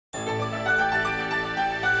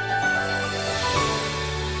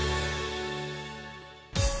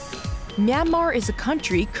Myanmar is a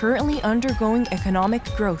country currently undergoing economic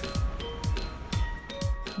growth.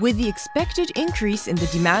 With the expected increase in the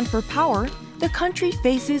demand for power, the country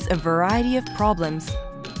faces a variety of problems.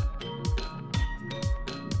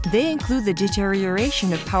 They include the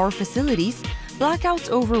deterioration of power facilities,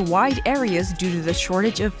 blackouts over wide areas due to the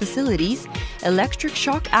shortage of facilities, electric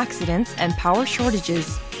shock accidents, and power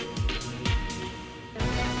shortages.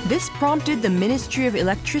 This prompted the Ministry of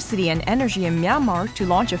Electricity and Energy in Myanmar to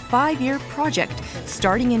launch a 5-year project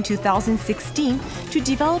starting in 2016 to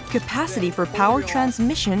develop capacity for power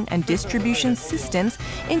transmission and distribution systems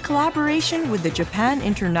in collaboration with the Japan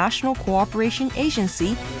International Cooperation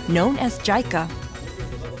Agency, known as JICA.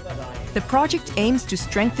 The project aims to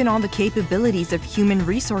strengthen on the capabilities of human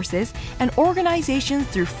resources and organizations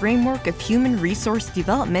through framework of human resource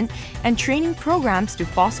development and training programs to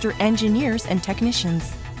foster engineers and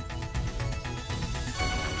technicians.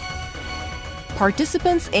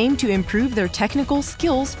 Participants aim to improve their technical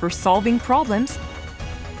skills for solving problems,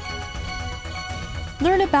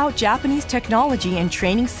 learn about Japanese technology and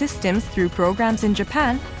training systems through programs in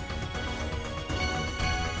Japan,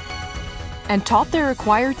 and taught their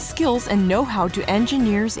acquired skills and know-how to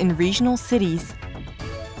engineers in regional cities.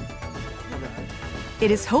 It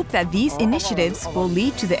is hoped that these initiatives will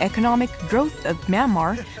lead to the economic growth of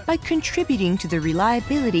Myanmar by contributing to the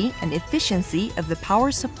reliability and efficiency of the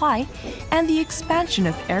power supply and the expansion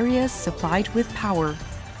of areas supplied with power.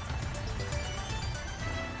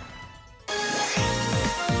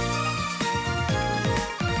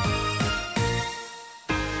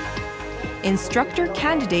 Instructor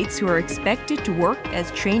candidates who are expected to work as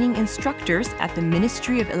training instructors at the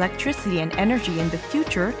Ministry of Electricity and Energy in the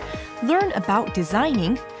future learn about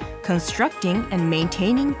designing, constructing, and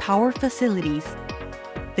maintaining power facilities.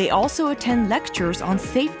 They also attend lectures on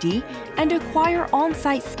safety and acquire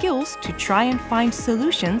on-site skills to try and find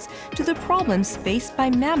solutions to the problems faced by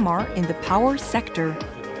Myanmar in the power sector.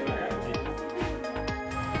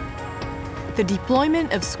 The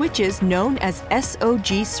deployment of switches known as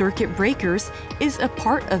SOG circuit breakers is a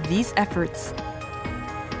part of these efforts.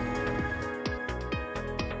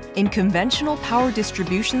 In conventional power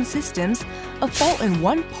distribution systems, a fault in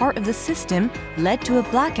one part of the system led to a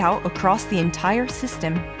blackout across the entire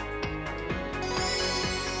system.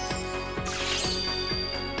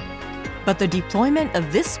 But the deployment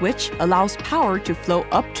of this switch allows power to flow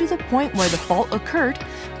up to the point where the fault occurred,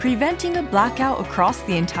 preventing a blackout across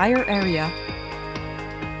the entire area.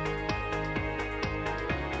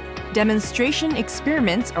 Demonstration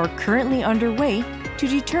experiments are currently underway to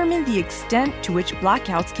determine the extent to which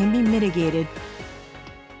blackouts can be mitigated.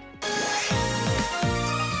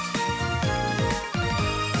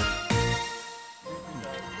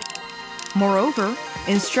 Moreover,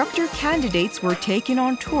 instructor candidates were taken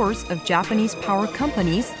on tours of Japanese power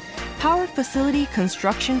companies, power facility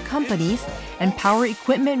construction companies, and power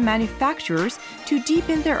equipment manufacturers to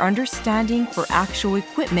deepen their understanding for actual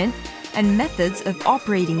equipment and methods of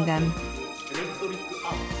operating them.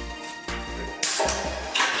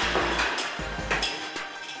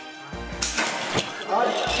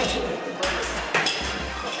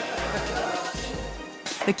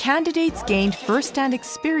 The candidates gained first-hand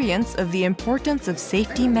experience of the importance of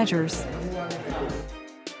safety measures.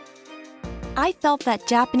 I felt that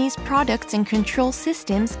Japanese products and control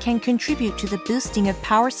systems can contribute to the boosting of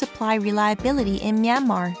power supply reliability in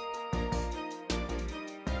Myanmar.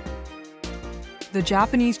 The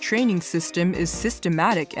Japanese training system is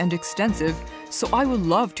systematic and extensive, so I would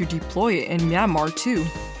love to deploy it in Myanmar too.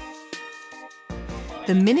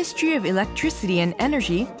 The Ministry of Electricity and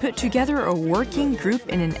Energy put together a working group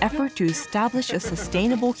in an effort to establish a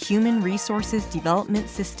sustainable human resources development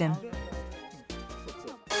system.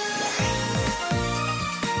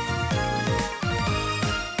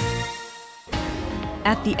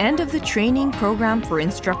 At the end of the training program for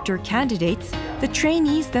instructor candidates, the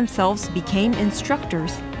trainees themselves became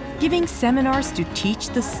instructors, giving seminars to teach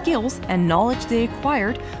the skills and knowledge they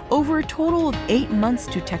acquired over a total of 8 months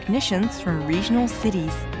to technicians from regional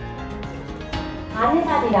cities.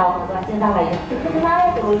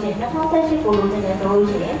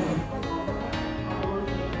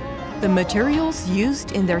 The materials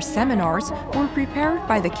used in their seminars were prepared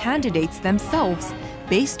by the candidates themselves,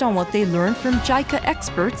 based on what they learned from JICA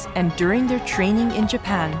experts and during their training in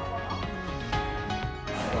Japan.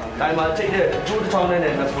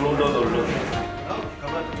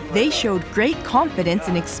 They showed great confidence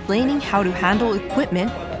in explaining how to handle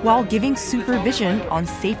equipment while giving supervision on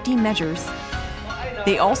safety measures.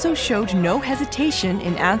 They also showed no hesitation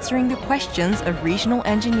in answering the questions of regional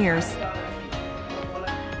engineers.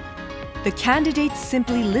 The candidates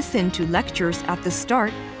simply listened to lectures at the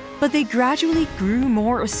start, but they gradually grew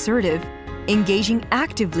more assertive, engaging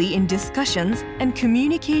actively in discussions and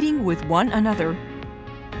communicating with one another.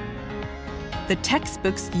 The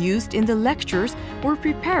textbooks used in the lectures were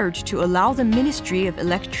prepared to allow the Ministry of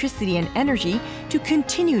Electricity and Energy to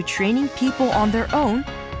continue training people on their own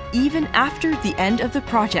even after the end of the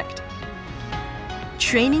project.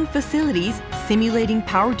 Training facilities simulating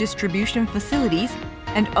power distribution facilities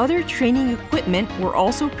and other training equipment were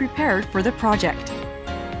also prepared for the project.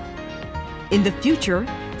 In the future,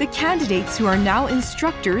 the candidates who are now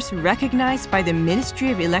instructors recognized by the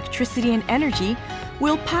Ministry of Electricity and Energy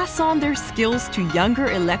will pass on their skills to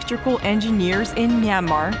younger electrical engineers in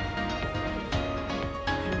Myanmar.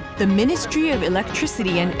 The Ministry of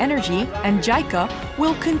Electricity and Energy and JICA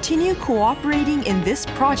will continue cooperating in this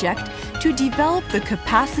project to develop the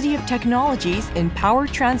capacity of technologies in power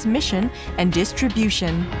transmission and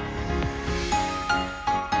distribution.